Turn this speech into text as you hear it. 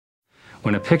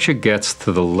When a picture gets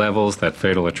to the levels that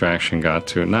Fatal Attraction got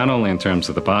to, not only in terms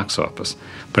of the box office,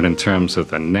 but in terms of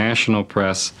the national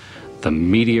press, the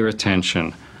media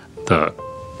attention, the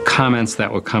comments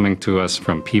that were coming to us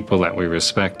from people that we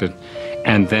respected,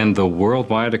 and then the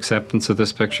worldwide acceptance of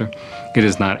this picture, it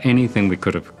is not anything we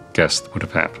could have guessed would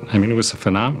have happened. I mean, it was a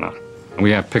phenomenon.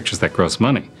 We have pictures that gross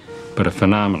money, but a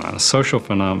phenomenon, a social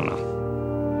phenomenon.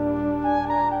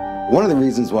 One of the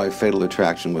reasons why Fatal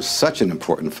Attraction was such an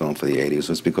important film for the 80s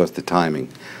was because the timing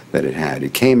that it had.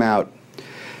 It came out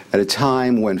at a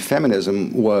time when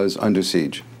feminism was under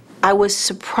siege. I was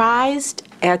surprised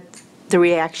at the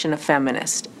reaction of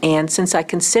feminists, and since I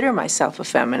consider myself a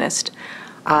feminist,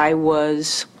 I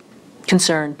was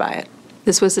concerned by it.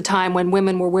 This was a time when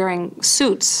women were wearing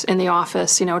suits in the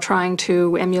office, you know, trying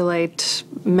to emulate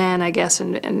men, I guess,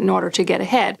 in order to get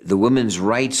ahead. The women's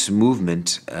rights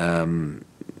movement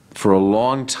for a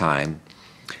long time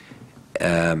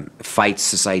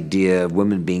fights this idea of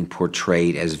women being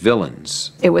portrayed as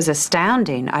villains. It was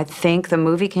astounding. I think the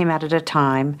movie came out at a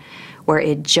time where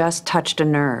it just touched a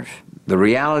nerve. The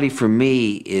reality for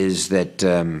me is that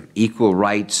equal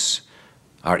rights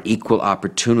are equal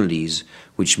opportunities,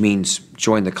 which means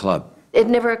join the club. It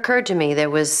never occurred to me there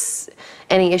was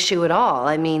any issue at all.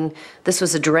 I mean, this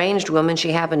was a deranged woman.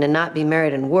 She happened to not be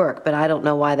married and work, but I don't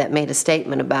know why that made a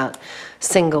statement about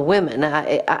single women.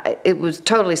 It was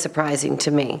totally surprising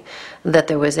to me that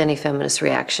there was any feminist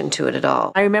reaction to it at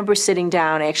all. I remember sitting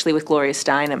down actually with Gloria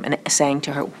Steinem and saying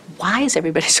to her, why is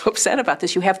everybody so upset about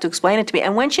this? You have to explain it to me.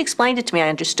 And when she explained it to me, I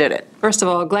understood it. First of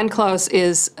all, Glenn Close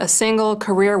is a single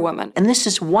career woman. And this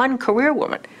is one career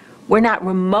woman. We're not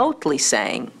remotely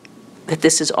saying that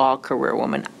this is all career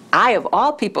woman. I, of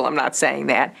all people, am not saying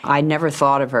that. I never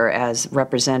thought of her as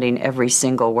representing every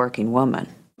single working woman.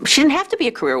 She didn't have to be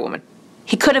a career woman.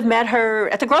 He could have met her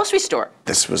at the grocery store.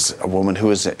 This was a woman who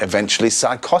was eventually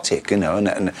psychotic, you know,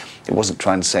 and it wasn't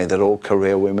trying to say that all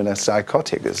career women are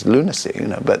psychotic. It's lunacy, you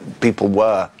know, but people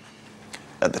were,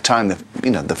 at the time,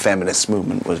 the feminist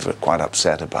movement was quite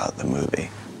upset about the movie.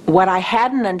 What I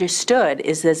hadn't understood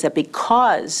is that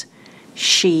because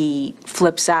she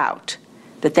flips out,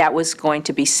 that was going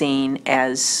to be seen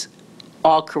as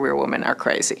all career women are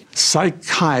crazy.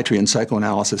 Psychiatry and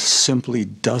psychoanalysis simply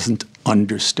doesn't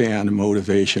understand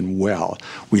motivation well.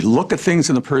 We look at things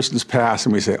in the person's past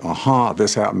and we say, aha,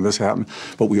 this happened,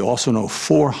 but we also know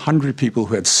 400 people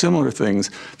who had similar things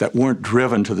that weren't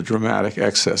driven to the dramatic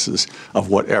excesses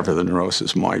of whatever the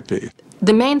neurosis might be.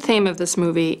 The main theme of this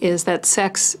movie is that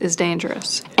sex is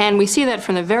dangerous. And we see that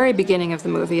from the very beginning of the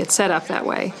movie. It's set up that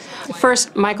way.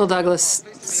 First, Michael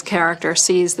Douglas' character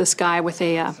sees this guy with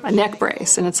a neck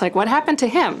brace, and it's like, what happened to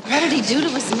him? What did he do to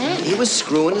his neck? He was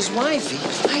screwing his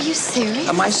wife. Are you serious?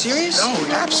 Am I serious? Oh,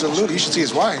 absolutely. You should see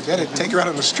his wife. He had to take her out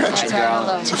on the stretcher.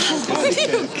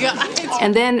 You guys.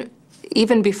 And then,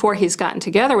 even before he's gotten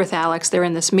together with Alex, they're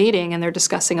in this meeting and they're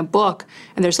discussing a book,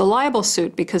 and there's a libel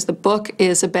suit because the book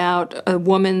is about a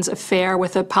woman's affair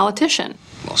with a politician.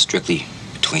 Well, strictly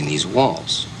between these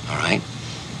walls, all right?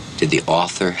 Did the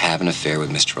author have an affair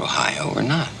with Mr. Ohio or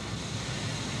not?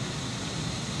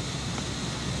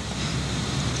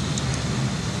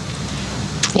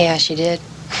 Yeah, she did.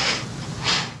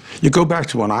 You go back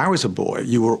to when I was a boy,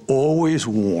 you were always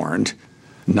warned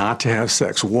not to have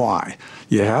sex. Why?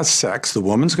 You have sex, the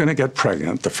woman's going to get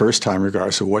pregnant the first time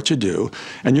regardless of what you do,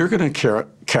 and you're going to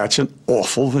catch an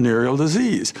awful venereal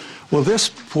disease. Well, this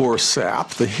poor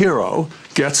sap, the hero,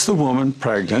 gets the woman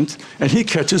pregnant, and he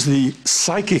catches the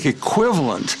psychic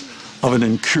equivalent of an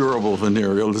incurable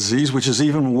venereal disease, which is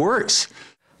even worse.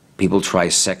 People try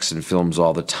sex in films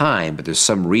all the time, but there's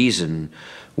some reason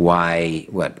why,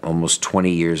 almost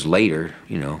 20 years later,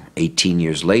 18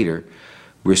 years later,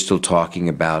 we're still talking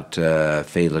about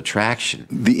Fatal Attraction.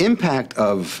 The impact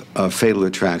of Fatal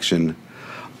Attraction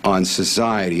on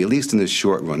society, at least in the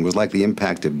short run, was like the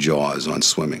impact of Jaws on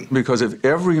swimming. Because if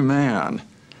every man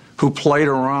who played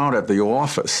around at the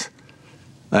office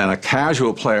and a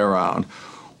casual play around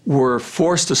were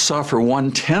forced to suffer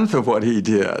 1/10 of what he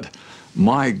did,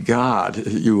 my God,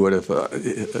 you'd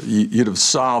have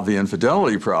solved the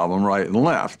infidelity problem right and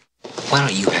left. Why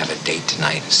don't you have a date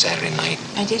tonight, Saturday night?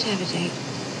 I did have a date.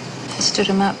 I stood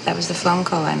him up. That was the phone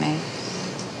call I made.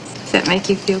 Does that make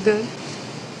you feel good?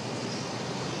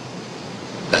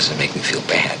 Doesn't make me feel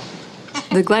bad.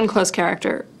 The Glenn Close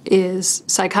character is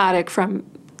psychotic from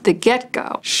the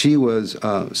get-go. She was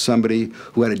somebody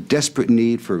who had a desperate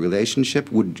need for a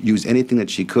relationship, would use anything that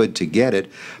she could to get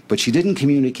it, but she didn't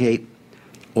communicate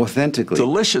authentically.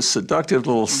 Delicious, seductive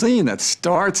little scene that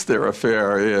starts their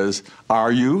affair is,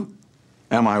 are you?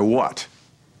 Am I what?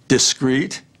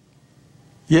 Discreet?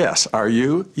 Yes. Are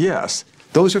you? Yes.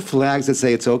 Those are flags that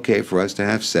say it's okay for us to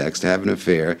have sex, to have an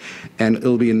affair, and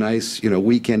it'll be a nice,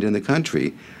 weekend in the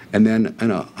country, and then,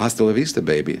 hasta la vista,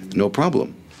 baby, no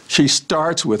problem. She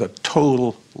starts with a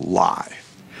total lie.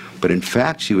 But in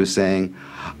fact, she was saying,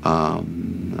 I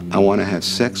want to have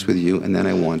sex with you, and then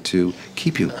I want to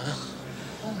keep you.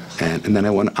 And then I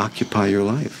want to occupy your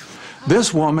life.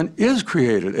 This woman is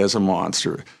created as a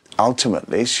monster.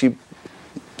 Ultimately, she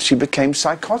became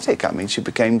psychotic. I mean, she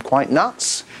became quite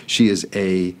nuts. She is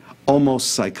a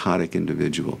almost psychotic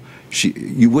individual.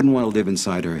 You wouldn't want to live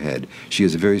inside her head. She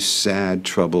is a very sad,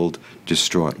 troubled,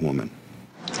 distraught woman.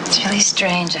 It's really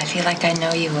strange. I feel like I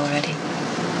know you already.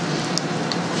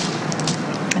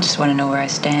 I just want to know where I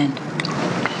stand.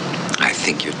 I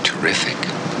think you're terrific.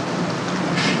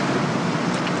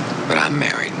 But I'm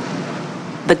married.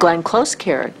 The Glenn Close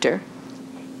character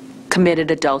committed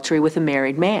adultery with a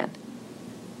married man.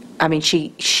 I mean,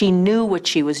 she knew what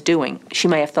she was doing. She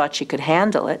may have thought she could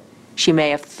handle it. She may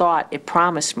have thought it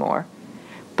promised more.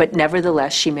 But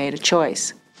nevertheless, she made a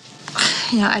choice.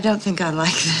 I don't think I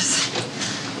like this.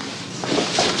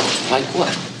 Like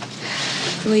what?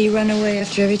 The way you run away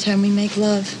after every time we make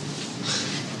love.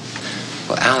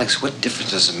 Well, Alex, what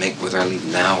difference does it make whether I leave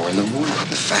now or in the morning?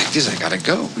 The fact is, I gotta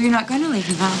go. Well, you're not going to leave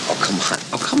now. Oh, come on.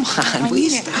 Oh, come on. Will you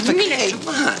stop it? Hey, come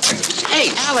on.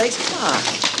 Hey, Alex, come on.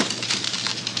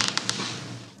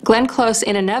 Glenn Close,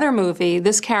 in another movie,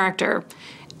 this character,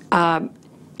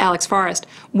 Alex Forrest,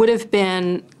 would have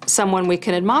been someone we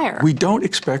can admire. We don't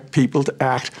expect people to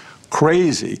act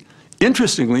crazy.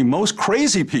 Interestingly, most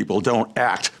crazy people don't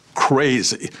act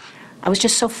crazy. I was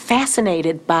just so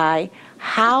fascinated by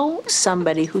how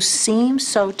somebody who seems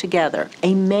so together,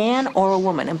 a man or a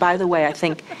woman, and by the way, I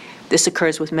think this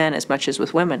occurs with men as much as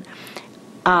with women,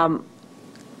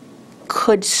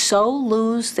 could so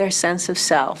lose their sense of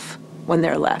self when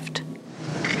they're left.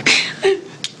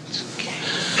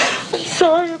 I'm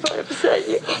sorry if I upset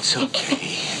you. It's okay.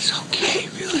 It's okay,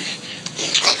 really.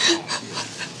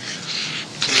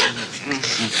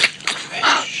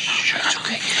 Shh, it's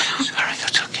okay. It's all right,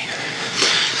 it's okay.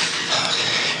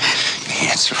 The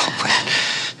hands are all wet.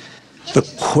 The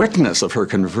quickness of her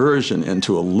conversion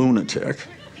into a lunatic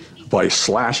by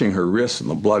slashing her wrists and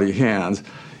the bloody hands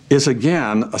is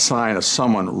again a sign of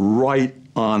someone right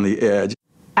on the edge.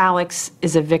 Alex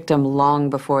is a victim long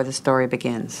before the story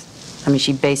begins. I mean,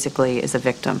 she basically is a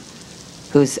victim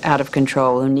who's out of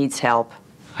control, who needs help.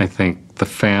 I think the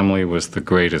family was the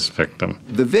greatest victim.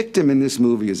 The victim in this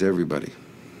movie is everybody.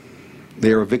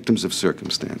 They are victims of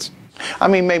circumstance. I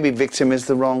mean, maybe victim is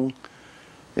the wrong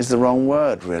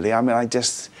word, really. I mean, I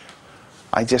just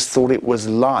thought it was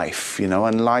life,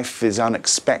 and life is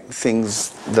things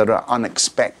that are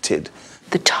unexpected.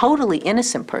 The totally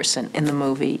innocent person in the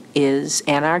movie is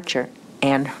Ann Archer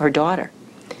and her daughter,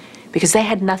 because they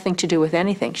had nothing to do with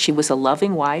anything. She was a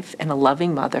loving wife and a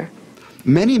loving mother.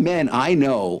 Many men I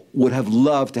know would have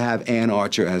loved to have Ann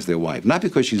Archer as their wife, not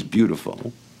because she's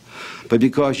beautiful, but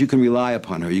because you can rely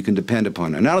upon her, you can depend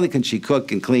upon her. Not only can she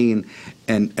cook and clean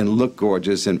and look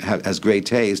gorgeous and has great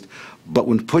taste, but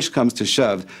when push comes to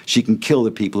shove, she can kill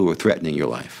the people who are threatening your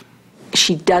life.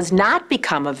 She does not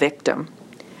become a victim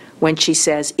when she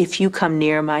says, if you come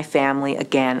near my family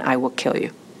again, I will kill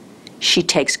you. She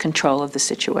takes control of the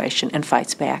situation and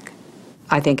fights back.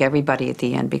 I think everybody at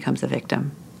the end becomes a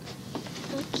victim.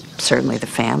 Certainly the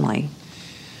family.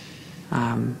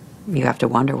 You have to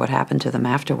wonder what happened to them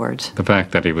afterwards. The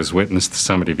fact that he was witness to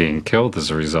somebody being killed as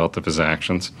a result of his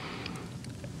actions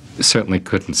certainly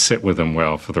couldn't sit with him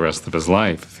well for the rest of his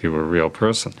life if he were a real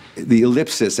person. The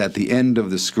ellipsis at the end of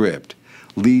the script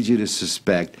leads you to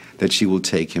suspect that she will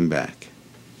take him back.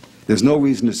 There's no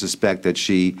reason to suspect that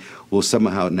she will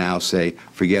somehow now say,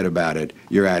 forget about it,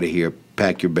 you're out of here,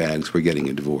 pack your bags, we're getting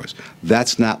a divorce.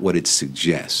 That's not what it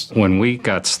suggests. When we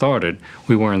got started,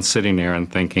 we weren't sitting there and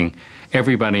thinking,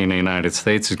 everybody in the United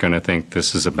States is going to think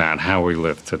this is about how we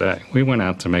live today. We went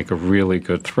out to make a really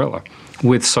good thriller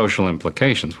with social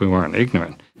implications. We weren't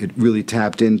ignorant. It really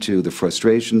tapped into the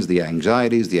frustrations, the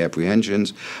anxieties, the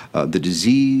apprehensions, the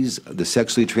disease, the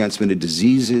sexually transmitted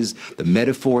diseases, the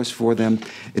metaphors for them.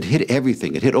 It hit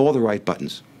everything. It hit all the right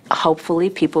buttons. Hopefully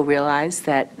people realize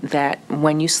that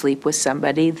when you sleep with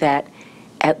somebody, that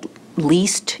at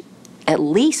least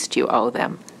you owe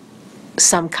them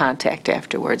some contact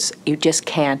afterwards. You just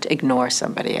can't ignore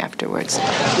somebody afterwards.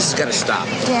 This has got to stop.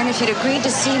 Dan, if you'd agreed to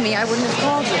see me, I wouldn't have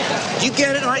called you. You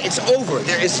get it? All right, it's over.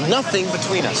 There is nothing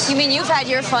between us. You mean you've had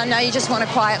your fun, now you just want a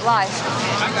quiet life?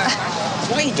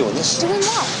 Why are you doing this? Doing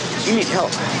what? You need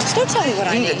help. Just don't tell me what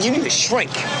I need. You need a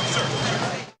shrink.